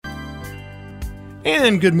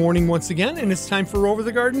And good morning once again, and it's time for Over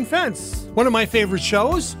the Garden Fence. One of my favorite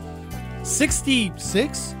shows, 68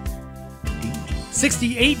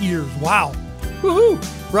 years, wow.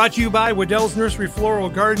 Woohoo! Brought to you by Waddell's Nursery Floral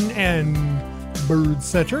Garden and Bird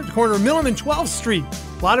Center at the corner of Millam and 12th Street.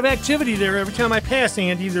 A lot of activity there. Every time I pass,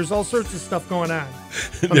 Andy, there's all sorts of stuff going on.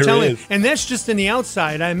 I'm telling you. And that's just in the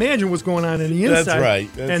outside. I imagine what's going on in the inside. That's right.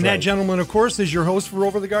 That gentleman, of course, is your host for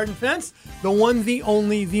Over the Garden Fence, the one, the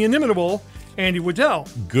only, the inimitable Andy Waddell.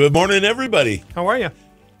 Good morning, everybody. How are you?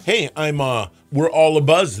 Hey, we're all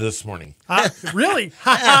abuzz this morning. Really?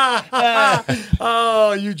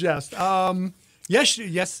 Oh, you jest.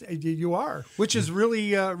 Yes, you are, which is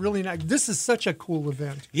really nice. This is such a cool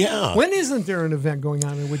event. Yeah. When isn't there an event going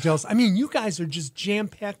on in Waddell's? I mean, you guys are just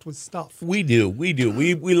jam-packed with stuff. We do. We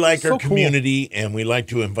like our community, and we like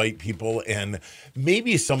to invite people, and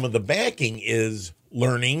maybe some of the backing is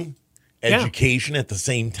learning, education at the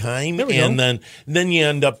same time, and then you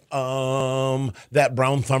end up that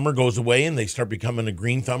brown thumber goes away and they start becoming a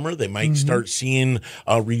green thumber. They might start seeing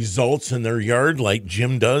results in their yard like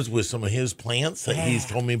Jim does with some of his plants that he's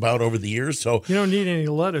told me about over the years. So you don't need any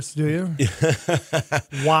lettuce, do you?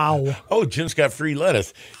 Wow. Oh, Jim's got free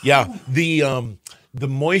lettuce. Yeah. The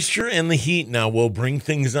moisture and the heat now will bring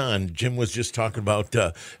things on. Jim was just talking about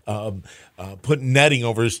putting netting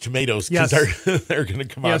over his tomatoes because they're going to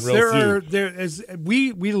come on real soon.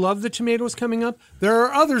 We love the tomatoes coming up. There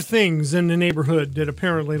are other things in the neighborhood that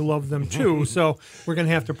apparently love them too, so we're going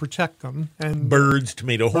to have to protect them. And birds,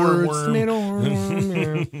 tomato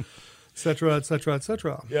hornworm, et cetera, et cetera, et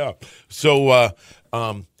cetera. Yeah. So,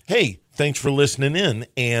 hey, thanks for listening in.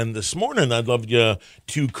 And this morning, I'd love you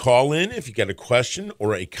to call in if you got a question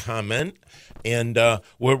or a comment. And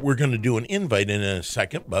we're going to do an invite in a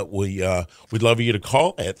second, but we'd love you to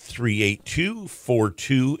call at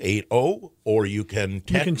 382-4280, or you can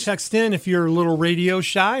text. You can text in if you're a little radio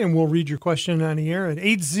shy, and we'll read your question on the air at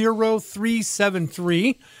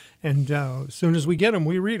 80373. And as soon as we get them,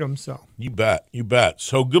 we read them. So you bet.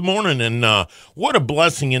 So good morning, and what a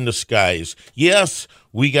blessing in disguise. Yes,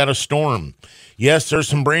 we got a storm. Yes, there's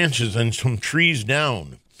some branches and some trees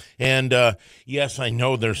down. And yes, I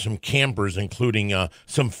know there's some campers, including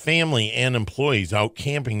some family and employees out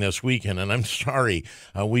camping this weekend. And I'm sorry,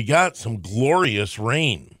 we got some glorious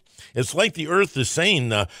rain. It's like the earth is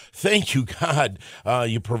saying, thank you, God.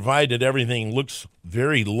 You provided everything. Looks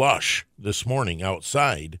very lush this morning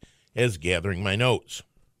outside as gathering my notes.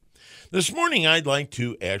 This morning, I'd like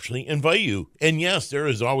to actually invite you. And yes, there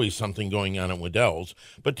is always something going on at Waddell's,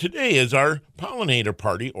 but today is our pollinator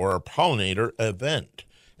party or our pollinator event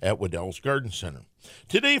at Waddell's Garden Center.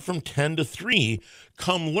 Today from 10 to 3,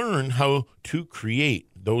 come learn how to create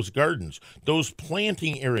those gardens, those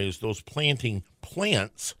planting areas, those planting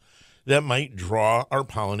plants that might draw our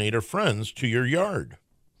pollinator friends to your yard.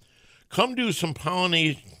 Come do some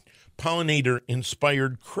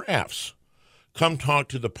pollinator-inspired crafts. Come talk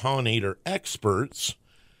to the pollinator experts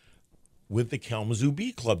with the Kalamazoo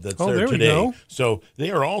Bee Club that's there today. We go. So they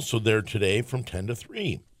are also there today from 10 to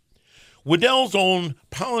 3. Waddell's own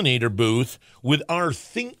pollinator booth with our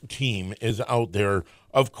Think team is out there,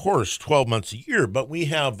 of course, 12 months a year, but we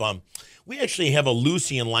actually have a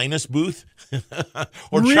Lucy and Linus booth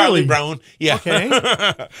or really? Charlie Brown. Yeah. Okay.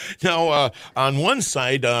 Now, on one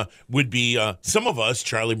side would be some of us,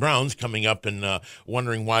 Charlie Browns, coming up and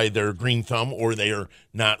wondering why they're green thumb or they are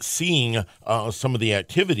not seeing some of the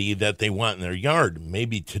activity that they want in their yard.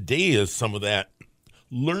 Maybe today is some of that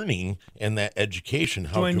learning and that education,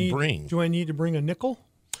 how to bring. Do I need to bring a nickel?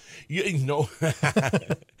 No.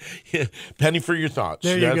 Penny for your thoughts.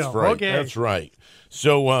 There you go. Right. Okay. That's right.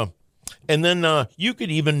 So, and then you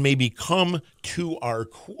could even maybe come to our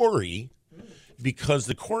quarry, because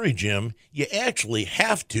the quarry, Jim, you actually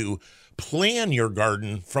have to plan your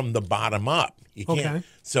garden from the bottom up. You can't. Okay.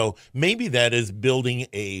 So maybe that is building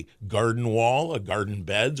a garden wall, a garden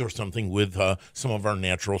beds, or something with some of our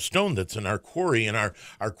natural stone that's in our quarry. And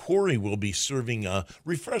our quarry will be serving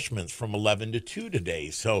refreshments from 11 to 2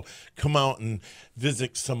 today. So come out and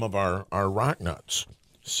visit some of our rock nuts.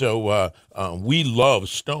 So we love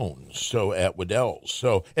stones, so at Waddell's.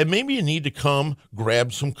 So, and maybe you need to come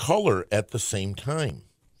grab some color at the same time.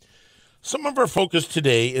 Some of our focus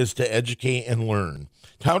today is to educate and learn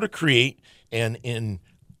how to create an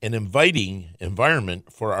inviting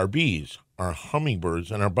environment for our bees, our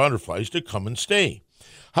hummingbirds, and our butterflies to come and stay.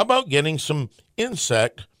 How about getting some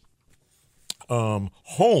insect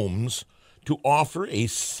homes to offer a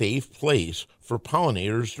safe place for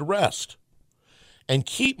pollinators to rest and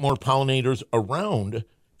keep more pollinators around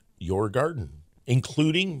your garden,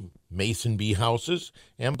 including mason bee houses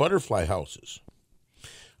and butterfly houses.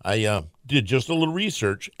 I did just a little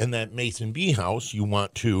research, and that mason bee house, you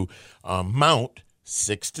want to mount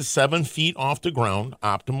 6 to 7 feet off the ground,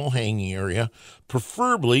 optimal hanging area,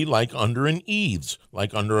 preferably like under an eaves,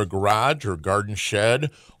 like under a garage or garden shed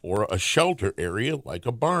or a shelter area like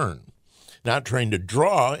a barn. Not trying to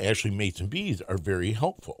draw, actually mason bees are very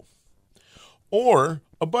helpful. Or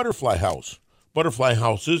a butterfly house. Butterfly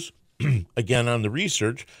houses, again on the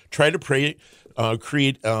research, try to create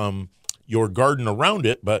your garden around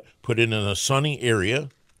it, but put it in a sunny area,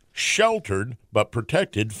 sheltered but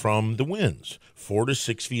protected from the winds, 4 to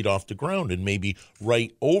 6 feet off the ground and maybe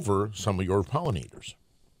right over some of your pollinators.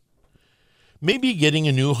 Maybe getting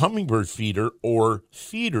a new hummingbird feeder or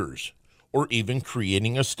feeders, or even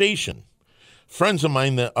creating a station. Friends of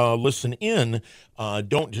mine that listen in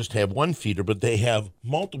don't just have one feeder, but they have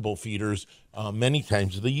multiple feeders many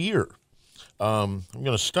times of the year. I'm going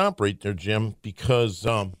to stop right there, Jim, because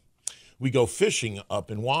we go fishing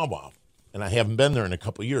up in Wawa, and I haven't been there in a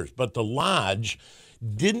couple of years. But the lodge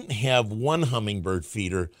didn't have one hummingbird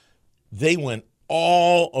feeder. They went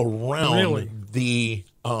all around the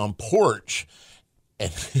porch,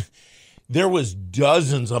 and there was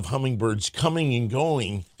dozens of hummingbirds coming and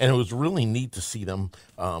going, and it was really neat to see them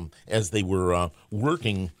as they were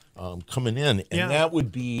working, coming in. And that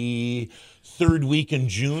would be third week in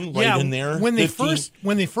June, right in there. When they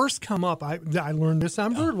first come up, I learned this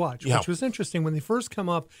on Birdwatch, which was interesting. When they first come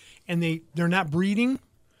up, and they're not breeding,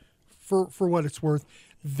 for what it's worth,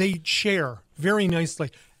 they share very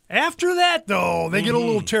nicely. After that, though, they get a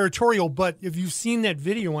little territorial. But if you've seen that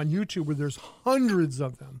video on YouTube where there's hundreds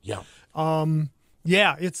of them,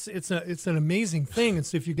 it's an amazing thing. And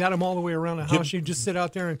so if you got them all the way around the house, you just sit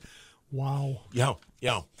out there and wow.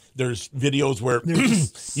 Yeah. There's videos where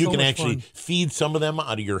you can actually feed some of them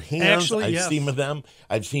out of your hands. I've seen them.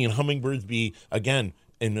 I've seen hummingbirds be, again,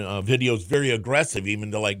 in videos very aggressive,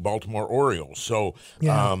 even to like Baltimore Orioles. So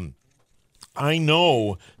I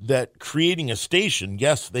know that creating a station,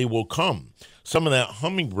 yes, they will come. Some of that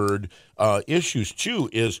hummingbird issues, too,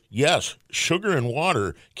 is, yes, sugar and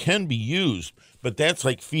water can be used, but that's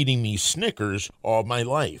like feeding me Snickers all my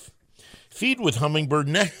life. Feed with hummingbird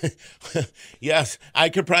nectar. Yes, I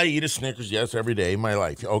could probably eat a Snickers, every day in my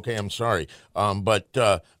life. Okay, I'm sorry. But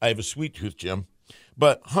I have a sweet tooth, Jim.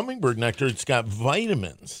 But hummingbird nectar, it's got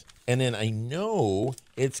vitamins. And then I know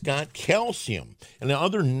it's got calcium and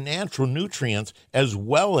other natural nutrients, as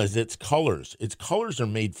well as its colors. Its colors are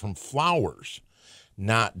made from flowers,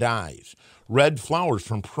 not dyes. Red flowers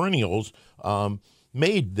from perennials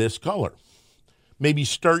made this color. Maybe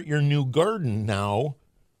start your new garden now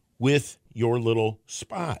with your little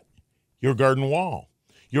spot, your garden wall,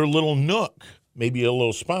 your little nook, maybe a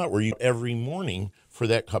little spot where you every morning for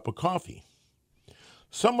that cup of coffee.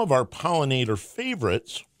 Some of our pollinator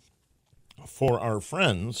favorites for our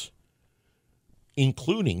friends,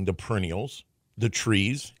 including the perennials, the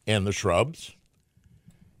trees, and the shrubs.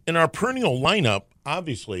 In our perennial lineup,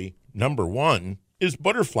 obviously, number one is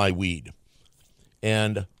butterfly weed.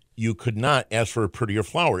 And you could not ask for a prettier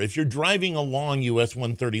flower. If you're driving along US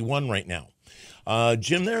 131 right now,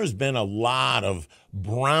 Jim, there has been a lot of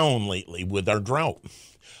brown lately with our drought.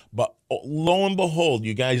 But lo and behold,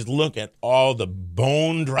 you guys look at all the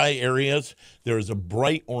bone dry areas. There's a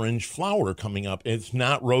bright orange flower coming up. It's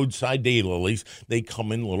not roadside daylilies. They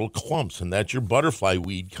come in little clumps, and that's your butterfly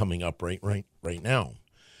weed coming up right now.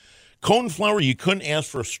 Coneflower, you couldn't ask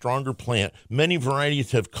for a stronger plant. Many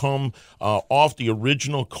varieties have come off the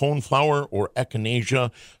original coneflower or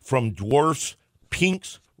echinacea from dwarfs,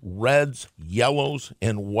 pinks, reds, yellows,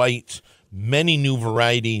 and whites. Many new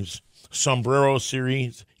varieties, sombrero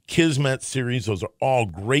series, Kismet series, those are all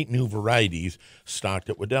great new varieties stocked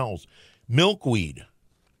at Waddell's. Milkweed,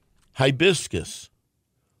 hibiscus,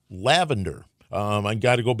 lavender. I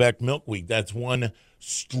got to go back to milkweed. That's one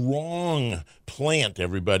strong plant,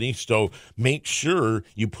 everybody. So make sure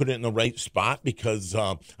you put it in the right spot, because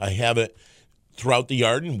I have it throughout the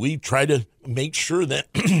yard, and we try to make sure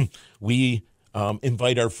that we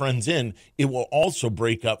invite our friends in. It will also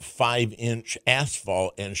break up 5-inch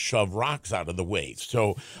asphalt and shove rocks out of the way.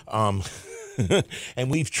 So, and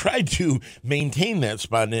we've tried to maintain that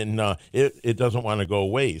spot, and it doesn't want to go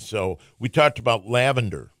away. So we talked about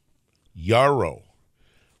lavender, yarrow.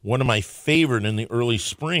 One of my favorite in the early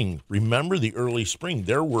spring, remember the early spring,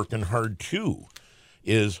 they're working hard too,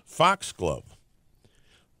 is foxglove,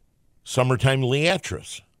 summertime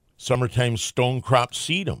liatris, summertime stonecrop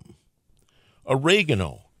sedum,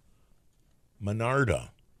 oregano, monarda.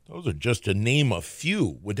 Those are just to name a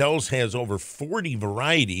few. Waddell's has over 40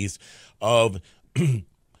 varieties of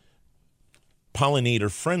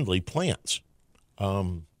pollinator-friendly plants.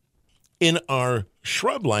 In our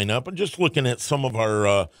shrub lineup, I'm just looking at some of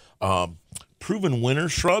our proven winter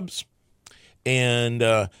shrubs.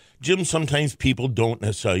 And, Jim, sometimes people don't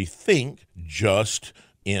necessarily think just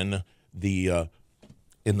in the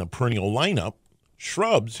perennial lineup.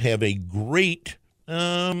 Shrubs have a great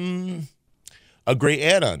add-on.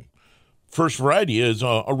 First variety is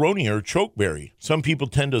aronia or chokeberry. Some people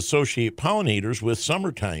tend to associate pollinators with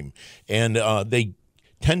summertime, and they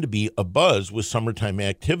tend to be abuzz with summertime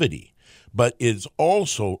activity. But it's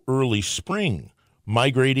also early spring.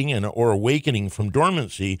 Migrating or awakening from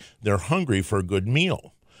dormancy, they're hungry for a good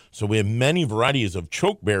meal. So we have many varieties of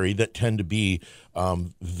chokeberry that tend to be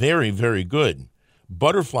very, very good.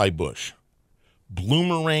 Butterfly bush,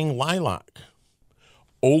 bloomerang lilac,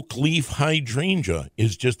 oak leaf hydrangea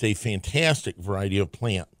is just a fantastic variety of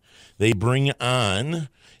plant. They bring on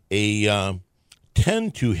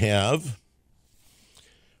tend to have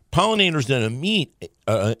pollinators that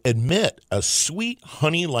emit a sweet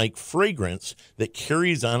honey-like fragrance that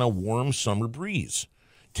carries on a warm summer breeze.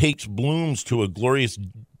 Takes blooms to a glorious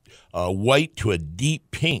white to a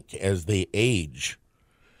deep pink as they age.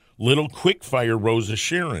 Little quickfire Rose of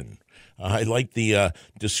Sharon. I like the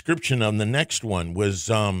description on the next one was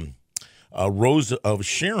Rose of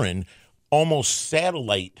Sharon, almost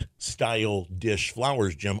satellite style dish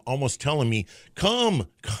flowers, Jim, almost telling me, come.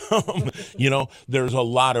 There's a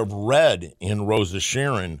lot of red in Rose of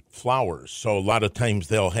Sharon flowers. So a lot of times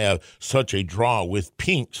they'll have such a draw with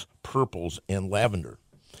pinks, purples, and lavender.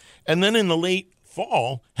 And then in the late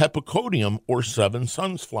fall, Hepicodium or seven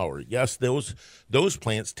suns flower. Yes, those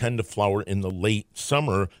plants tend to flower in the late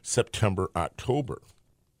summer, September, October.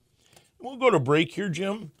 We'll go to break here,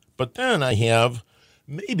 Jim, but then I have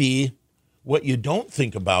maybe what you don't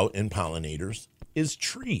think about in pollinators is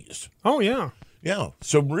trees. Oh, yeah. Yeah.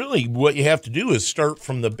 So really what you have to do is start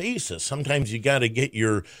from the basis. Sometimes you got to get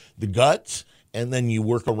the guts, and then you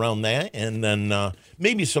work around that, and then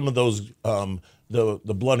maybe some of those the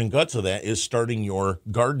blood and guts of that is starting your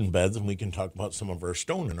garden beds, and we can talk about some of our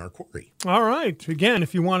stone in our quarry. All right. Again,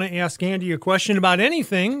 if you want to ask Andy a question about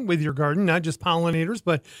anything with your garden, not just pollinators,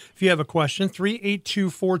 but if you have a question,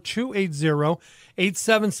 382-4280,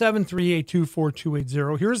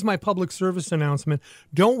 877-382-4280. Here's my public service announcement.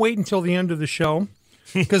 Don't wait until the end of the show,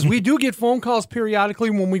 because we do get phone calls periodically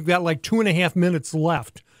when we've got like 2.5 minutes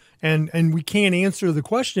left. And we can't answer the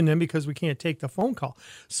question then because we can't take the phone call.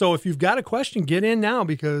 So if you've got a question, get in now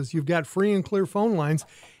because you've got free and clear phone lines.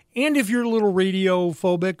 And if you're a little radio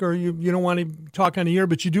phobic or you don't want to talk on the air,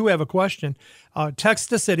 but you do have a question,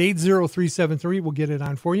 text us at 80373. We'll get it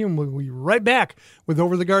on for you, and we'll be right back with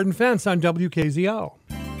Over the Garden Fence on WKZO.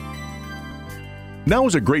 Now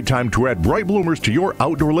is a great time to add bright bloomers to your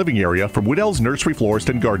outdoor living area from Waddell's Nursery Florist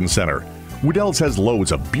and Garden Center. Waddell's has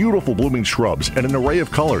loads of beautiful blooming shrubs and an array of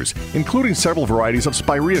colors, including several varieties of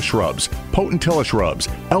spirea shrubs, potentilla shrubs,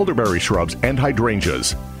 elderberry shrubs, and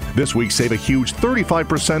hydrangeas. This week, save a huge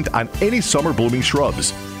 35% on any summer blooming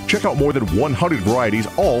shrubs. Check out more than 100 varieties,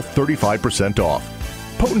 all 35% off.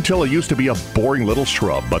 Potentilla used to be a boring little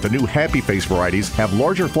shrub, but the new Happy Face varieties have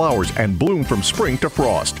larger flowers and bloom from spring to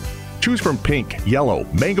frost. Choose from pink, yellow,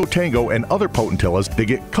 mango tango, and other potentillas that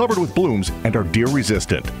get covered with blooms and are deer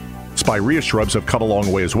resistant. Spirea shrubs have come a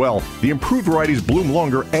long way as well. The improved varieties bloom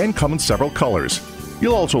longer and come in several colors.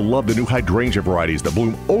 You'll also love the new hydrangea varieties that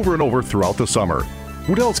bloom over and over throughout the summer.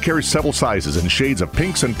 Waddell's carries several sizes and shades of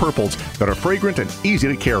pinks and purples that are fragrant and easy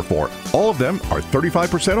to care for. All of them are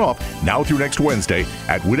 35% off now through next Wednesday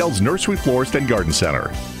at Waddell's Nursery Florist and Garden Center.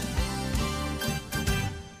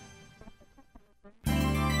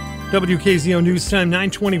 WKZO News Time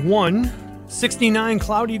 921. 69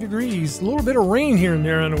 cloudy degrees, a little bit of rain here and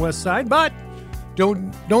there on the west side, but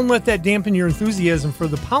don't let that dampen your enthusiasm for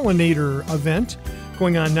the pollinator event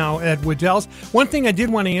going on now at Waddell's. One thing I did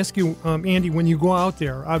want to ask you, Andy, when you go out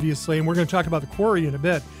there, obviously, and we're going to talk about the quarry in a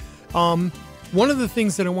bit, one of the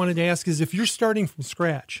things that I wanted to ask is if you're starting from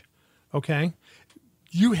scratch, okay,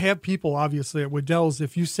 you have people, obviously, at Waddell's,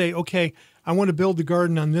 if you say, okay, I want to build a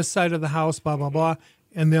garden on this side of the house, blah, blah, blah,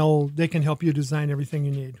 and they can help you design everything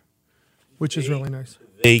you need. Which is really nice.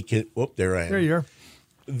 They could. Oh, there I am. There you are.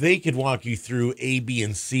 They could walk you through A, B,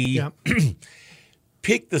 and C. Yeah.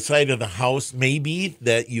 Pick the side of the house maybe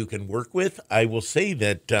that you can work with. I will say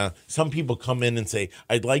that some people come in and say,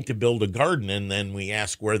 I'd like to build a garden, and then we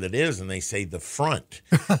ask where that is, and they say the front.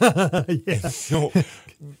 Yeah. So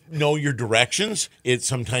know your directions. It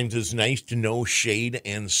sometimes is nice to know shade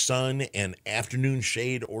and sun and afternoon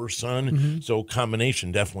shade or sun. Mm-hmm. So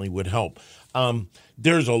combination definitely would help.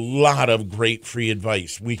 There's a lot of great free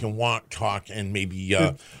advice. We can walk, talk, and maybe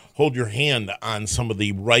hold your hand on some of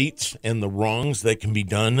the rights and the wrongs that can be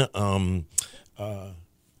done.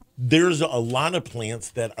 There's a lot of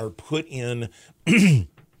plants that are put in.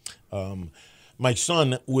 My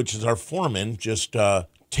son, which is our foreman, just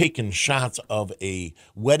taken shots of a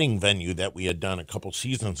wedding venue that we had done a couple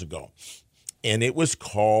seasons ago. And it was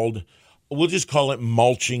called, we'll just call it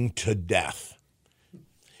mulching to death.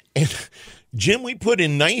 And Jim, we put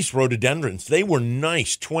in nice rhododendrons. They were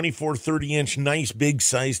nice, 24, 30-inch, nice, big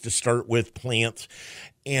size to start with plants.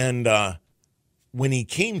 And when he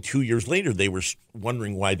came 2 years later, they were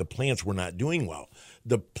wondering why the plants were not doing well.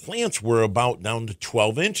 The plants were about down to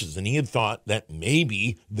 12 inches, and he had thought that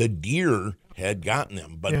maybe the deer had gotten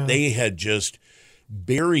them, but they had just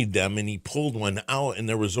buried them, and he pulled one out, and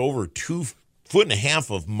there was over 2.5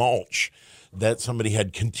 feet of mulch that somebody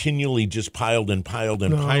had continually just piled piled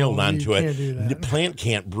onto it. The plant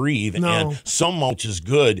can't breathe, and some mulch is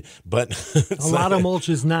good, but a lot of mulch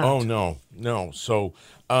is not. Oh, no. So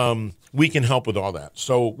we can help with all that.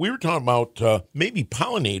 So we were talking about maybe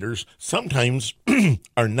pollinators sometimes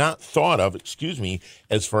are not thought of,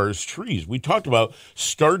 as far as trees. We talked about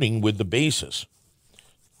starting with the basis.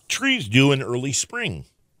 Trees do in early spring,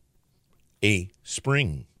 a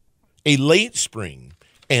late spring,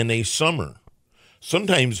 and a summer.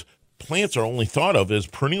 Sometimes plants are only thought of as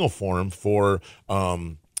perennial form for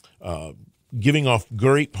giving off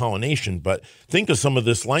great pollination, but think of some of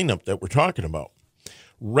this lineup that we're talking about.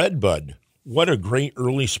 Redbud, what a great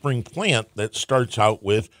early spring plant that starts out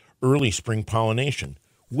with early spring pollination.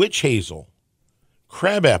 Witch hazel,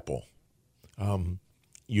 crabapple.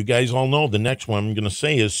 You guys all know the next one I'm going to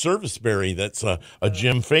say is serviceberry. That's a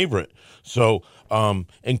Jim favorite. So,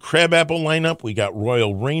 in crabapple lineup, we got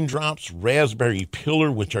royal raindrops, raspberry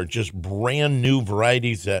pillar, which are just brand new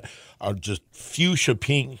varieties that are just fuchsia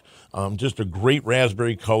pink, just a great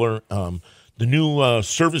raspberry color. The new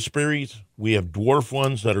service berries, we have dwarf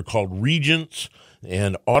ones that are called Regents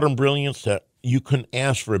and Autumn Brilliance that you couldn't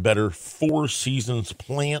ask for a better 4 seasons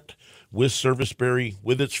plant with service berry,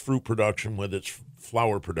 with its fruit production, with its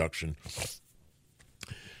flower production.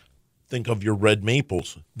 Think of your red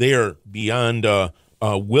maples. They are beyond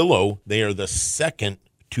willow. They are the second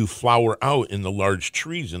to flower out in the large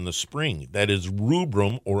trees in the spring. That is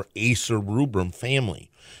rubrum or Acer rubrum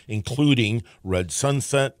family, including red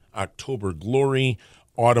sunset, October glory,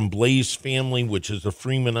 autumn blaze family, which is the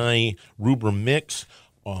Freemanni rubrum mix,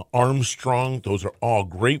 Armstrong. Those are all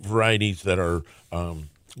great varieties that are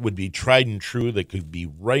would be tried and true, that could be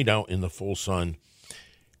right out in the full sun.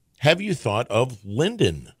 Have you thought of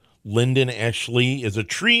linden? Linden actually is a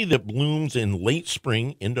tree that blooms in late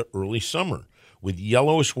spring into early summer with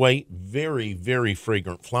yellowish white, very, very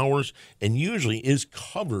fragrant flowers, and usually is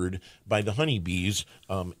covered by the honeybees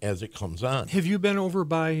as it comes on. Have you been over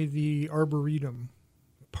by the Arboretum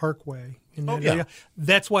Parkway in that area?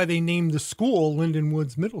 That's why they named the school Linden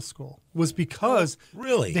Woods Middle School, was because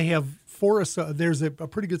really they have forests. There's a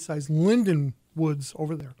pretty good sized linden woods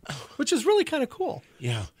over there, which is really kind of cool.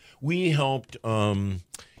 Yeah. We helped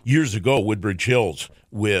years ago, Woodbridge Hills,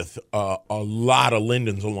 with a lot of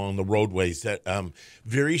lindens along the roadways that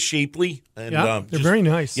very shapely. And, they're very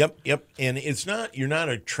nice. Yep. And it's not, you're not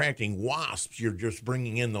attracting wasps. You're just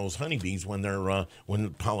bringing in those honeybees when they're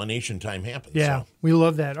when pollination time happens. Yeah, so. We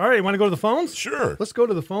love that. All right, you want to go to the phones? Sure. Let's go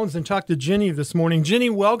to the phones and talk to Jenny this morning.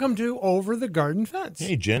 Jenny, welcome to Over the Garden Fence.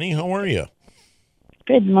 Hey, Jenny, how are you?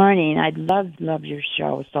 Good morning. I love your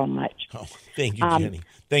show so much. Oh, thank you, Jenny.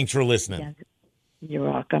 Thanks for listening. Yeah, you're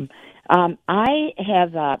welcome. I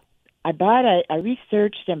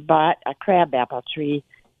researched and bought a crabapple tree,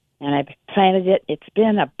 and I planted it. It's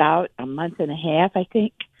been about a month and a half, I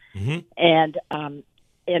think. Mm-hmm. And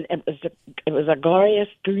it was a glorious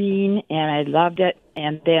green, and I loved it.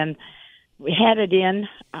 And then we had it in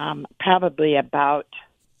probably about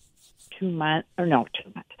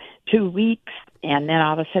 2 weeks, and then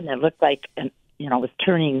all of a sudden it looked like, it was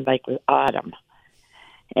turning like with autumn.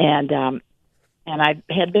 And I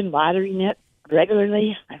had been watering it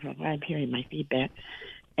regularly. I don't know why I'm hearing my feedback.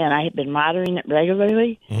 And I had been watering it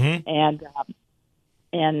regularly, mm-hmm.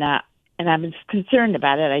 and I was concerned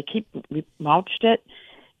about it. We mulched it,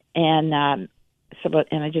 and I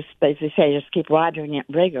just, as they say, just keep watering it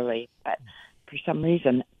regularly. But for some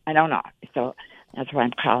reason, I don't know. So that's why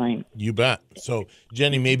I'm calling. You bet. So,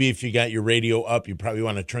 Jenny, maybe if you got your radio up, you probably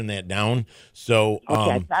want to turn that down. So,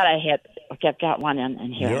 okay, I thought I had. Okay, I've got one in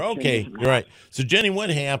here. You're okay. You're right. So, Jenny, what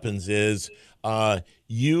happens is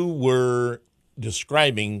you were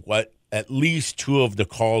describing what at least 2 of the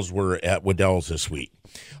calls were at Waddell's this week.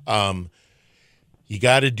 You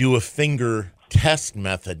got to do a finger test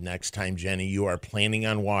method next time, Jenny, you are planning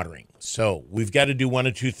on watering. So we've got to do one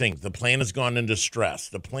of two things. The plant has gone into stress.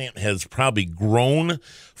 The plant has probably grown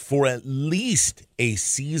for at least a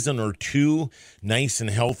season or two, nice and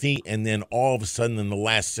healthy, and then all of a sudden in the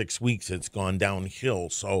last 6 weeks, it's gone downhill.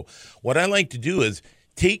 So what I like to do is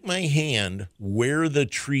take my hand where the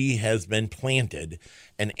tree has been planted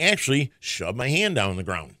and actually shove my hand down the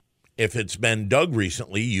ground. If it's been dug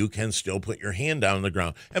recently, you can still put your hand down the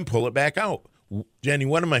ground and pull it back out. Jenny,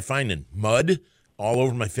 what am I finding? Mud all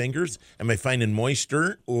over my fingers? Am I finding moist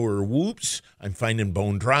dirt or whoops? I'm finding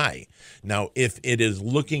bone dry. Now, if it is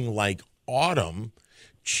looking like autumn,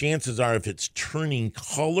 chances are if it's turning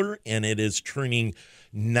color and it is turning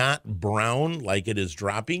not brown like it is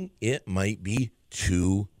dropping, it might be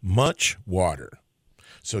too much water.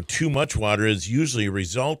 So too much water is usually a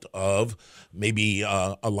result of maybe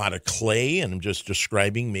a lot of clay, and I'm just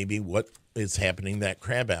describing maybe what is happening to that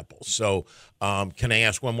crabapple. So can I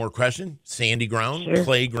ask one more question? Sandy ground, Sure.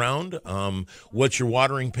 Clay ground. What's your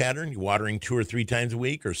watering pattern? You watering 2 or 3 times a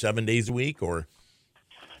week or 7 days a week? Or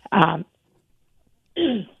Well,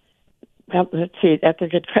 let's see. That's a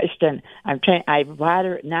good question. I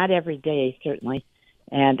water not every day, certainly,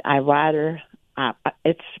 and I water.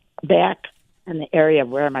 It's back in the area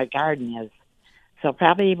where my garden is, so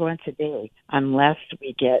probably once a day, unless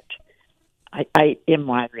we get. I am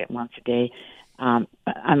watering it once a day,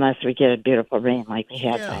 unless we get a beautiful rain like we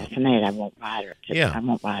had last night. I won't water it. I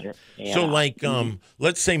won't water it. So, like,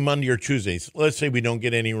 let's say Monday or Tuesdays. Let's say we don't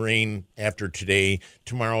get any rain after today.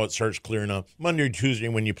 Tomorrow it starts clearing up. Monday or Tuesday,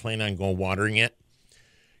 when you plan on going watering it,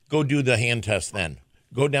 go do the hand test then.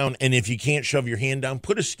 Go down, and if you can't shove your hand down,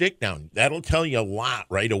 put a stick down. That'll tell you a lot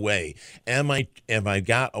right away. Have I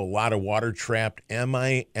got a lot of water trapped? Am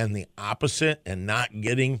I in the opposite and not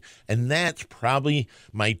getting? And that's probably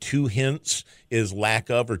my 2 hints is lack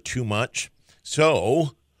of or too much.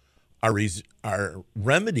 So our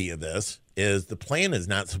remedy of this is the plant is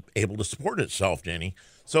not able to support itself, Jenny.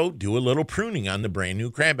 So do a little pruning on the brand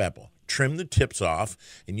new crabapple. Trim the tips off,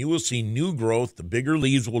 and you will see new growth. The bigger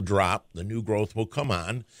leaves will drop. The new growth will come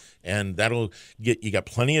on, and that'll get you got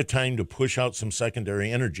plenty of time to push out some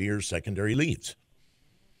secondary energy or secondary leaves.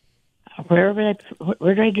 Where do I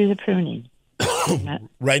do the pruning?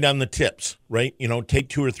 Right on the tips, right? Take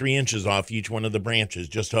 2 or 3 inches off each one of the branches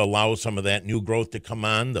just to allow some of that new growth to come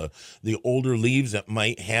on. The older leaves that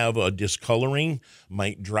might have a discoloring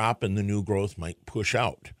might drop, and the new growth might push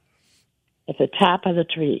out. At the top of the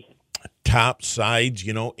tree. Top, sides,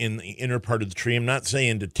 in the inner part of the tree. I'm not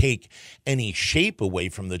saying to take any shape away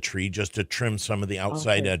from the tree, just to trim some of the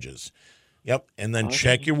outside edges. Yep. And then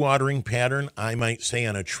check your watering pattern. I might say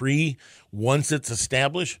on a tree, once it's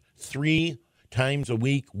established, 3 times a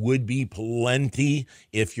week would be plenty.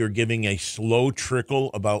 If you're giving a slow trickle,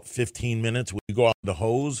 about 15 minutes, when you go out the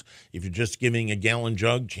hose, if you're just giving a gallon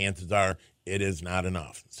jug, chances are it is not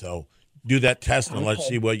enough. So do that test and let's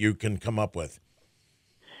see what you can come up with.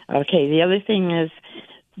 Okay. The other thing is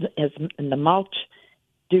the mulch.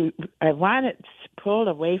 I want it pulled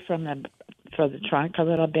away from the trunk a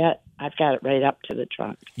little bit. I've got it right up to the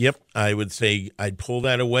trunk. Yep, I would say I'd pull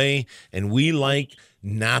that away, and we like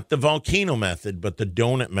not the volcano method, but the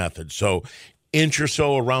donut method. So, inch or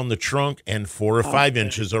so around the trunk, and 4 or 5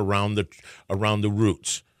 inches around the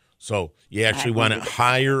roots. So you actually want it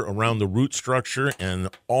higher around the root structure and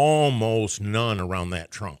almost none around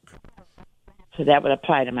that trunk. So that would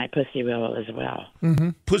apply to my pussy willow as well.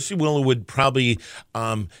 Mm-hmm. Pussy willow would probably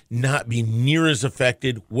not be near as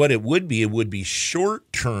affected. What it would be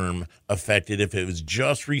short-term affected if it was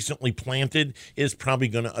just recently planted, is probably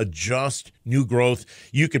going to adjust new growth.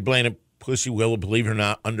 You could plant a pussy willow, believe it or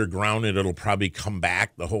not, underground, and it'll probably come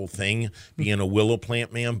back, the whole thing, being a willow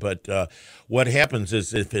plant, man. But what happens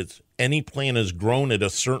is if it's any plant is grown at a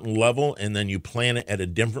certain level and then you plant it at a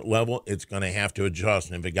different level, it's going to have to adjust.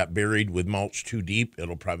 And if it got buried with mulch too deep,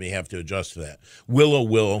 it'll probably have to adjust to that. Willow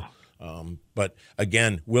will, but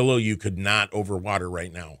again, willow you could not overwater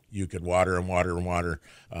right now. You could water and water and water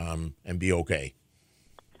and be okay.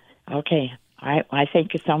 Okay. I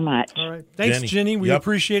thank you so much. All right. Thanks, Jenny. We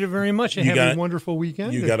appreciate it very much, and have a wonderful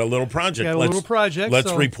weekend. You got a little project.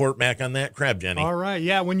 Let's report back on that crab, Jenny. All right.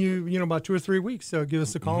 Yeah, when about 2 or 3 weeks, so give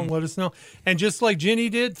us a call and let us know. And just like Jenny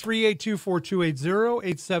did, 382-4280,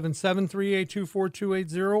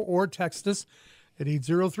 877-382-4280, or text us at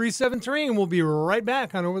 80373, and we'll be right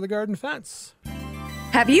back on Over the Garden Fence.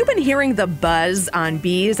 Have you been hearing the buzz on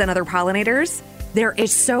bees and other pollinators? There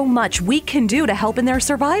is so much we can do to help in their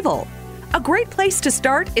survival. A great place to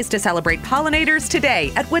start is to celebrate pollinators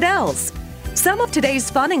today at Waddell's. Some of today's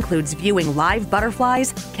fun includes viewing live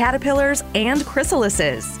butterflies, caterpillars, and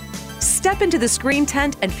chrysalises. step into the screen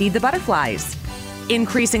tent and feed the butterflies.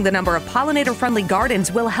 Increasing the number of pollinator-friendly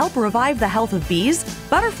gardens will help revive the health of bees,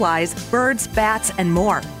 butterflies, birds, bats, and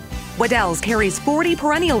more. Weddell's carries 40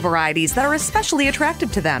 perennial varieties that are especially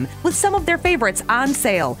attractive to them, with some of their favorites on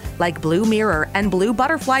sale, like Blue Mirror and Blue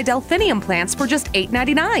Butterfly Delphinium plants for just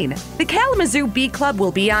 $8.99. The Kalamazoo Bee Club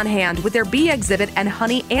will be on hand with their bee exhibit and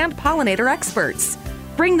honey and pollinator experts.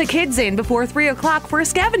 Bring the kids in before 3 o'clock for a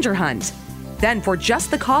scavenger hunt. Then, for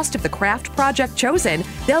just the cost of the craft project chosen,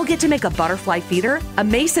 they'll get to make a butterfly feeder, a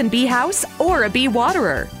mason bee house, or a bee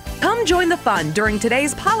waterer. Come join the fun during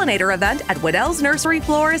today's pollinator event at Weddell's Nursery,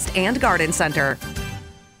 Florist, and Garden Center.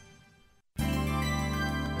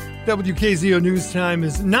 WKZO News Time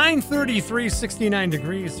is 9:33, 69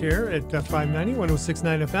 degrees here at 590,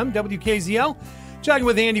 106.9 FM. WKZO. Chatting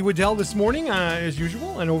with Andy Weddell this morning, as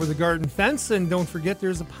usual, and over the garden fence. And don't forget,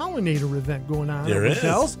 there's a pollinator event going on there at is.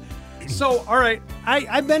 Weddell's. So, all right,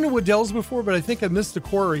 I've been to Weddell's before, but I think I missed the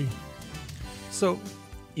quarry. So,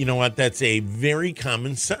 you know what? That's a very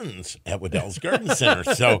common sentence at Weddell's Garden Center.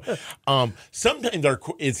 So sometimes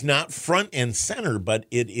it's not front and center, but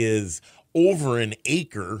it is over an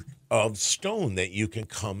acre of stone that you can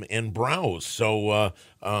come and browse. So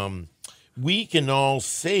we can all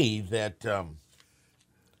say that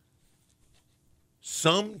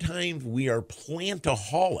sometimes we are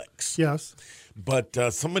plantaholics. yes.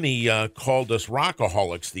 But somebody called us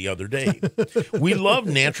rockaholics the other day. We love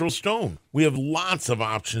natural stone. We have lots of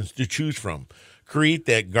options to choose from. Create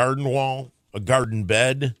that garden wall, a garden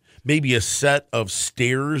bed, maybe a set of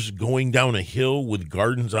stairs going down a hill with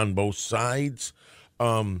gardens on both sides.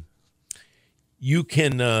 You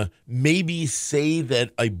can maybe say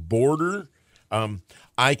that a border,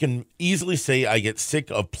 I can easily say I get sick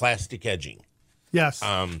of plastic edging. Yes.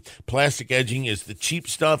 Plastic edging is the cheap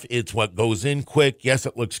stuff. It's what goes in quick. Yes,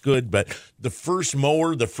 it looks good, but the first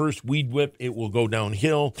mower, the first weed whip, it will go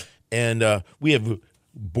downhill. And we have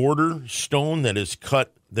border stone that is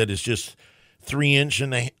cut, that is just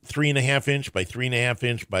 3.5 inch by 3.5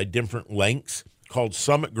 inch by different lengths, called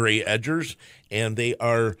Summit Gray Edgers, and they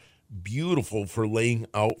are beautiful for laying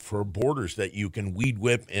out for borders that you can weed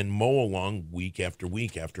whip and mow along week after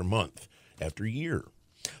month after year.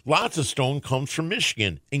 Lots of stone comes from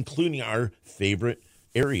Michigan, including our favorite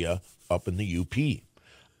area up in the UP.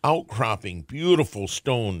 Outcropping, beautiful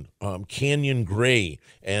stone, Canyon Gray,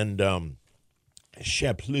 and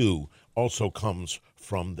Chapleau also comes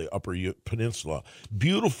from the Upper Peninsula.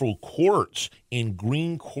 Beautiful quartz in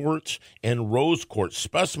green quartz and rose quartz.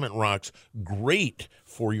 Specimen rocks, great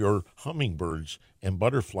for your hummingbirds and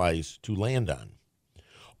butterflies to land on.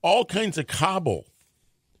 All kinds of cobble.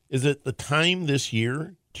 Is it the time this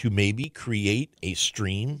year to maybe create a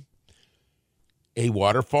stream, a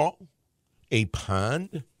waterfall, a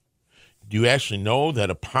pond? Do you actually know that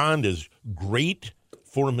a pond is great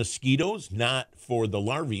for mosquitoes, not for the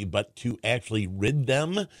larvae, but to actually rid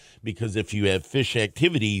them? Because if you have fish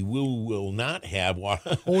activity, we will not have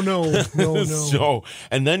water. Oh, no. No. So,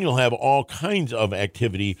 and then you'll have all kinds of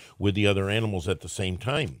activity with the other animals at the same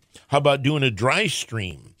time. How about doing a dry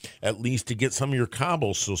stream, at least to get some of your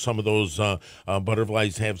cobbles so some of those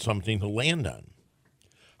butterflies have something to land on?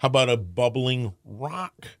 How about a bubbling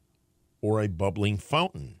rock or a bubbling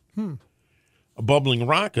fountain? A bubbling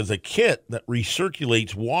rock is a kit that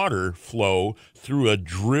recirculates water flow through a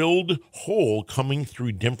drilled hole coming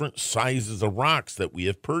through different sizes of rocks that we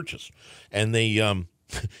have purchased. And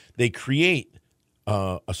they create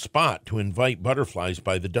a spot to invite butterflies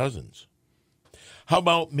by the dozens. How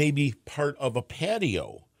about maybe part of a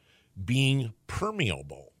patio being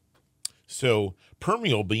permeable? So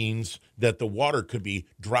permeable means that the water could be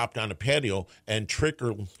dropped on a patio and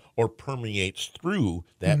trickles or permeates through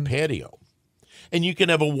that patio. And you can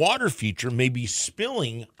have a water feature maybe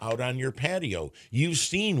spilling out on your patio. You've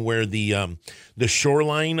seen where the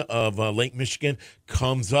shoreline of Lake Michigan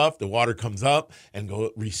comes up, the water comes up and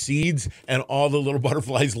recedes, and all the little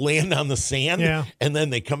butterflies land on the sand, and then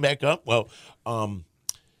they come back up. Well,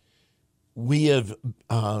 we have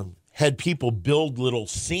had people build little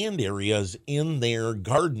sand areas in their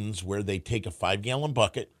gardens where they take a 5-gallon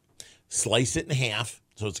bucket, slice it in half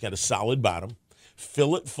so it's got a solid bottom,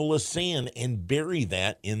 fill it full of sand, and bury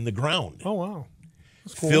that in the ground. Oh, wow.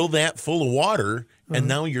 That's cool. Fill that full of water, and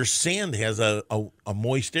now your sand has a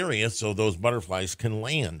moist area so those butterflies can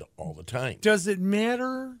land all the time. Does it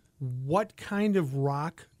matter what kind of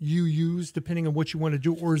rock you use depending on what you want to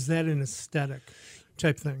do, or is that an aesthetic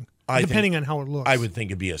type thing? Depending on how it looks. I would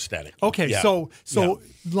think it'd be aesthetic. Okay, so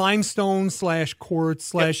limestone /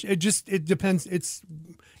 quartz / it depends.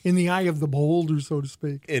 in the eye of the beholder, so to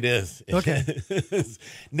speak. It is. Okay.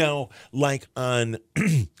 Now, like on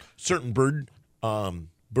certain bird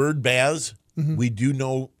baths, we do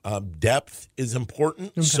know depth is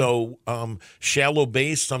important. Okay. So shallow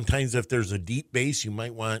base, sometimes if there's a deep base, you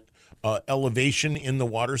might want elevation in the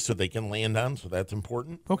water so they can land on. So that's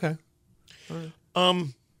important. Okay. All right.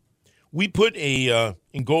 We put in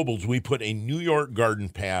Goebels, we put a New York garden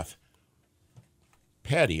path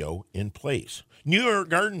patio in place. New York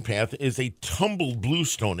garden path is a tumbled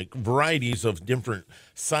bluestone, varieties of different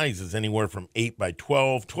sizes, anywhere from 8 by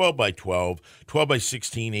 12, 12 by 12, 12 by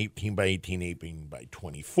 16, 18 by 18, 18 by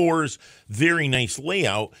 24s. Very nice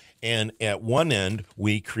layout. And at one end,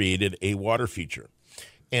 we created a water feature.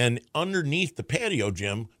 And underneath the patio,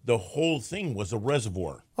 Jim, the whole thing was a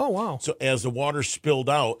reservoir. Oh, wow. So as the water spilled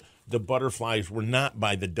out, the butterflies were not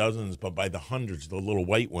by the dozens, but by the hundreds, the little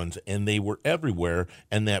white ones, and they were everywhere,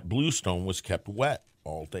 and that bluestone was kept wet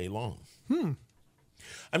all day long.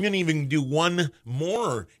 I'm going to even do one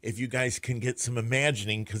more if you guys can get some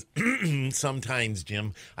imagining, because sometimes,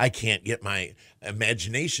 Jim, I can't get my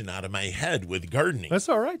imagination out of my head with gardening. That's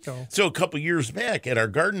all right, though. So a couple years back at our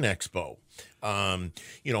garden expo,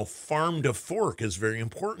 farm to fork is very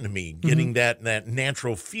important to me, getting that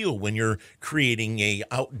natural feel when you're creating a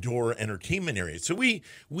outdoor entertainment area. So we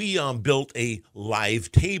built a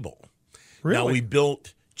live table. Really? Now we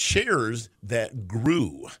built chairs that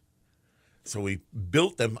grew. So we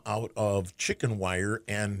built them out of chicken wire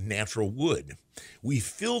and natural wood. We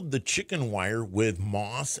filled the chicken wire with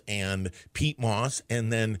moss and peat moss,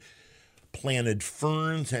 and then planted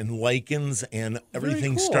ferns and lichens, and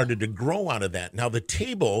everything cool. started to grow out of that. Now the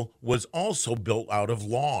table was also built out of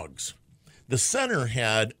logs. The center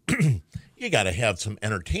had you got to have some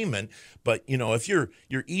entertainment, but if you're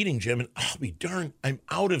eating, Jim, and I'll be darned, I'm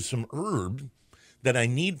out of some herb that I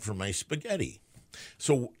need for my spaghetti.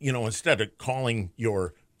 So, instead of calling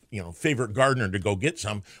your favorite gardener to go get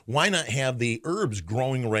some, why not have the herbs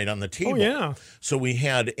growing right on the table? Oh, yeah. So we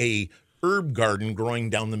had a herb garden growing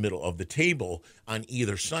down the middle of the table on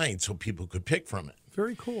either side so people could pick from it.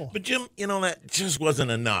 Very cool. But, Jim, that just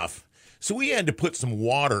wasn't enough. So we had to put some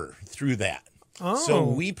water through that. Oh. So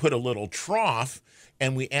we put a little trough,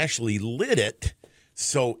 and we actually lit it.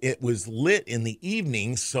 So it was lit in the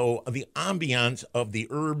evening, so the ambiance of the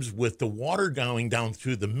herbs with the water going down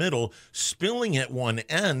through the middle, spilling at one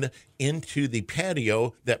end into the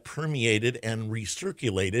patio that permeated and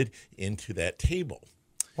recirculated into that table.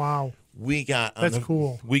 Wow. We got on That's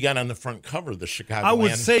cool. We got on the front cover of the Chicago. I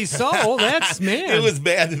would say so. That's, man. It was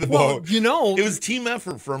bad. Well, it was team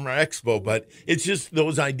effort from our expo, but it's just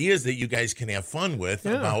those ideas that you guys can have fun with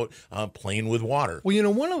about playing with water.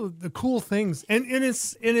 Well, one of the cool things, and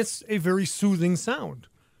it's a very soothing sound.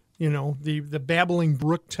 The babbling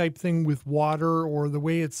brook type thing with water, or the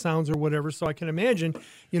way it sounds, or whatever. So I can imagine,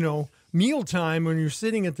 mealtime when you're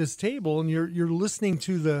sitting at this table and you're listening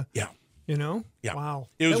to the Yeah. Wow.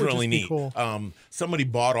 It was That would really just be neat. Cool. Somebody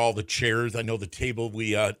bought all the chairs. I know the table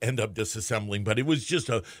we end up disassembling, but it was just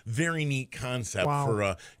a very neat concept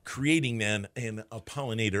for creating a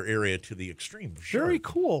pollinator area to the extreme. For sure. Very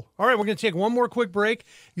cool. All right, we're going to take one more quick break.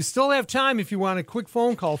 You still have time if you want a quick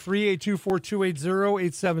phone call,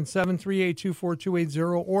 382-4280-877,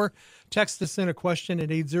 382-4280, or text us in a question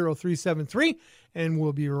at 80373, and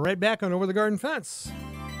we'll be right back on Over the Garden Fence.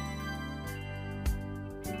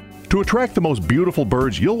 To attract the most beautiful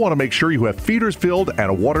birds, you'll want to make sure you have feeders filled and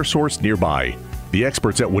a water source nearby. The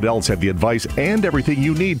experts at Waddell's have the advice and everything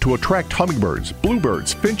you need to attract hummingbirds,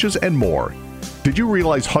 bluebirds, finches, and more. Did you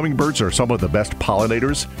realize hummingbirds are some of the best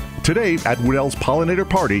pollinators? Today, at Waddell's Pollinator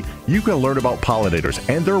Party, you can learn about pollinators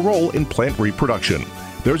and their role in plant reproduction.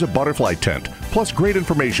 There's a butterfly tent, plus great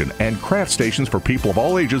information and craft stations for people of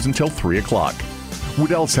all ages until 3 o'clock.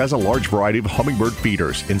 Waddell's has a large variety of hummingbird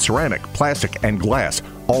feeders in ceramic, plastic, and glass,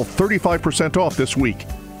 all 35% off this week.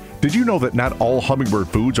 Did you know that not all hummingbird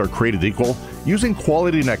foods are created equal? Using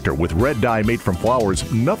quality nectar with red dye made from flowers,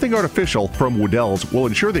 nothing artificial, from Waddell's will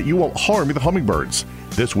ensure that you won't harm the hummingbirds.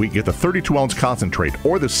 This week, get the 32-ounce concentrate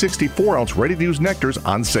or the 64-ounce ready-to-use nectars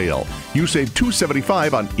on sale. You save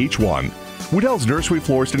 $2.75 on each one. Waddell's Nursery,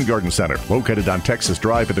 Florist, and Garden Center, located on Texas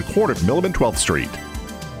Drive at the corner of Milliman 12th Street.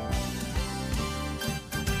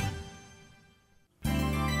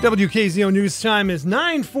 WKZO News Time is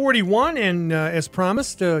 9:41, and as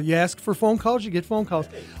promised, you ask for phone calls, you get phone calls.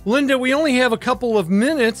 Linda, we only have a couple of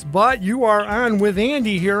minutes, but you are on with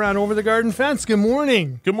Andy here on Over the Garden Fence. Good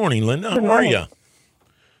morning. Good morning, Linda. How are you?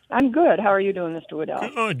 I'm good. How are you doing, Mr.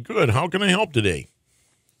 Waddell? Good. How can I help today?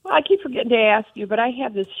 Well, I keep forgetting to ask you, but I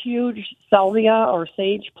have this huge salvia or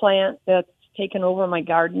sage plant that's taken over my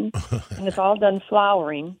garden, and it's all done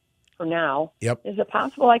flowering for now. Yep. Is it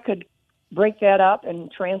possible I could break that up and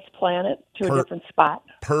transplant it to a different spot?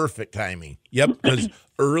 Perfect timing. Yep, because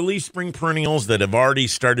early spring perennials that have already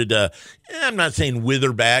started to, I'm not saying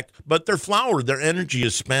wither back, but they're flowered. Their energy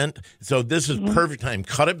is spent. So this is perfect time.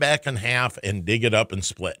 Cut it back in half and dig it up and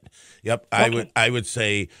split. Yep, Okay. I would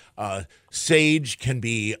say sage can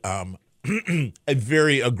be a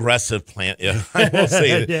very aggressive plant. Yeah, I will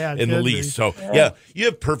say it Yeah, it in the could be. least. So yeah, you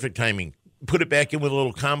have perfect timing. Put it back in with a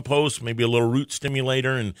little compost, maybe a little root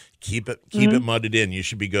stimulator, and keep it mudded in. You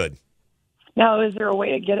should be good. Now, is there a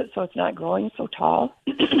way to get it so it's not growing so tall?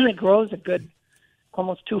 It grows a good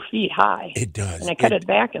almost 2 feet high. It does. And I cut it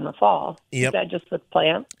back in the fall. Yep. Is that just the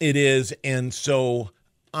plant? It is. And so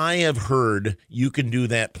I have heard you can do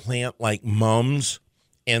that plant like mums.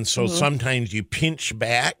 And so sometimes you pinch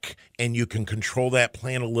back and you can control that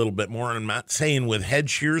plant a little bit more. I'm not saying with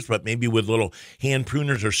head shears, but maybe with little hand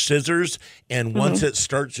pruners or scissors. And once it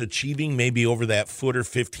starts achieving maybe over that foot or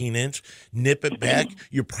 15-inch, nip it back.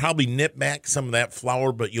 You probably nip back some of that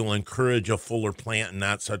flower, but you'll encourage a fuller plant and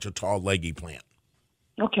not such a tall, leggy plant.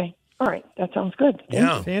 Okay. All right. That sounds good.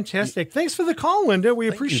 Yeah. Fantastic. Thanks for the call, Linda. We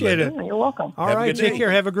appreciate it. You're welcome. All Have a right. good Take day.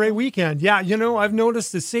 care. Have a great weekend. Yeah, I've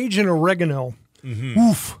noticed the sage and oregano.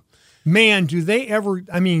 Oof. Man, do they ever,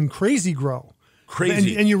 crazy grow.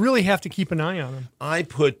 Crazy. And you really have to keep an eye on them. I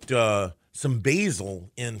put some basil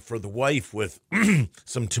in for the wife with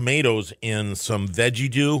some tomatoes and some veggie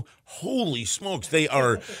dew. Holy smokes, they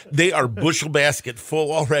are bushel basket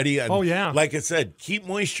full already. And Oh, yeah. like I said, keep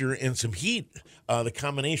moisture and some heat. The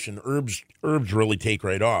combination herbs really take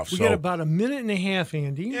right off. We got about a minute and a half,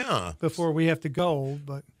 Andy. Yeah. Before we have to go,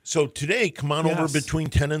 but So today, come on over Yes. between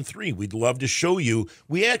 10 and 3. We'd love to show you.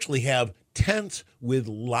 We actually have tents with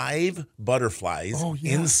live butterflies Oh,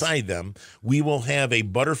 yes. inside them. We will have a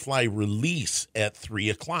butterfly release at 3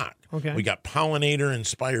 o'clock. Okay. We got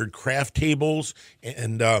pollinator-inspired craft tables.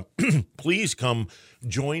 And please come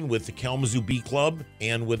join with the Kalamazoo Bee Club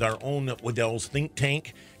and with our own Waddell's Think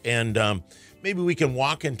Tank. And maybe we can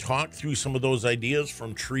walk and talk through some of those ideas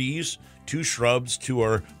from trees to shrubs to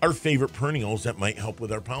our favorite perennials that might help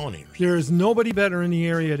with our pollinators. there is nobody better in the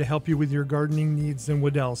area to help you with your gardening needs than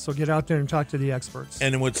Waddell. So get out there and talk to the experts.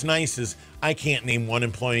 And what's nice is I can't name one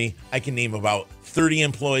employee. I can name about 30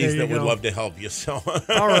 employees There you that would go. love to help you. So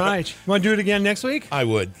All right. Want to do it again next week? I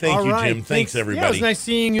would. Thank All you, right. Jim. Thanks, everybody. Yeah, it was nice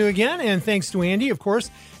seeing you again. And thanks to Andy, of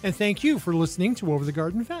course. And thank you for listening to Over the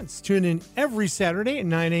Garden Fence. Tune in every Saturday at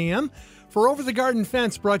 9 a.m. for Over the Garden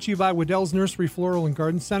Fence, brought to you by Waddell's Nursery Floral and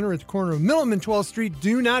Garden Center at the corner of Millam and 12th Street.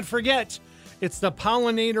 Do not forget, it's the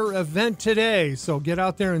pollinator event today. So get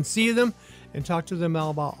out there and see them and talk to them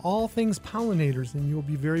about all things pollinators, and you'll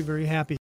be very, very happy.